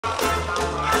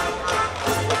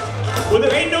Well,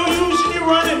 there ain't no use in you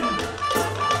running.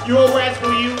 You old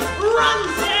rascal, you. Run,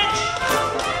 Satch!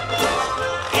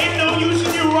 Ain't no use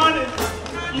in you running.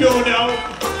 You know.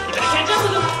 You better catch up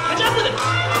with him. Catch up with him.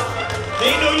 There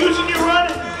ain't no use in you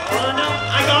running. Oh, no.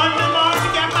 I gone to Mars to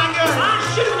get my gun. Ah,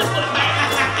 shoot him in the foot.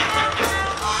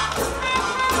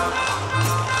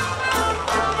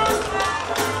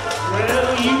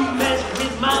 Well, you messed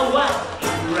with my wife,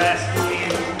 you rascal,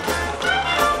 you.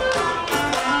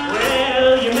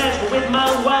 Well, you messed with my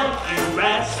wife, you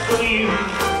rascal, you.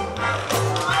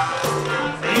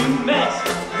 You messed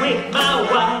with my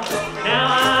wife, now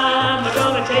I'm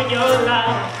gonna take your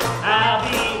life. I'll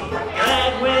be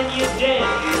glad when you're dead,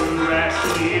 you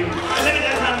rascal, you.